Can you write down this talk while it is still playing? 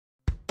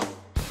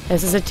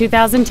This is a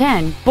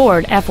 2010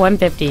 Ford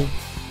F-150.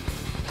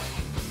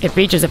 It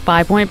features a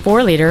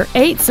 5.4-liter,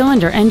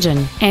 8-cylinder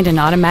engine and an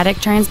automatic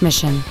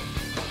transmission.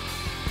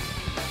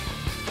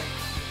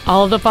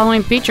 All of the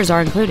following features are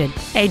included: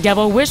 a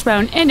double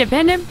wishbone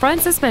independent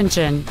front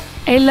suspension,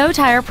 a low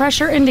tire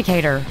pressure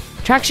indicator,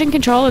 traction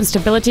control and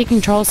stability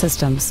control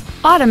systems,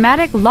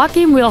 automatic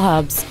locking wheel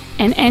hubs,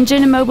 an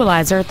engine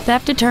immobilizer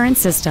theft deterrent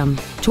system,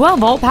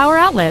 12-volt power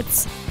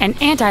outlets, an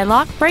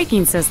anti-lock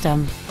braking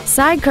system,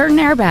 side curtain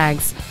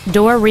airbags,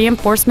 door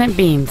reinforcement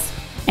beams,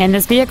 and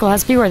this vehicle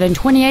has fewer than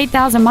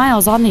 28,000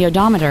 miles on the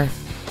odometer.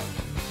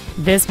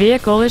 This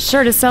vehicle is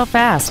sure to sell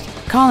fast.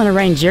 Call and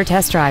arrange your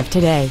test drive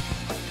today.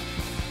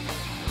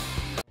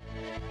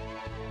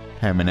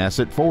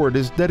 Hammonasset Ford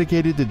is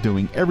dedicated to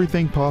doing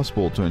everything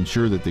possible to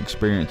ensure that the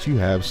experience you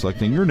have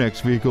selecting your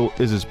next vehicle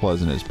is as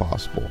pleasant as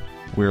possible.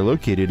 We are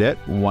located at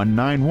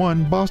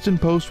 191 Boston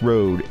Post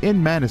Road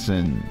in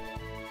Madison.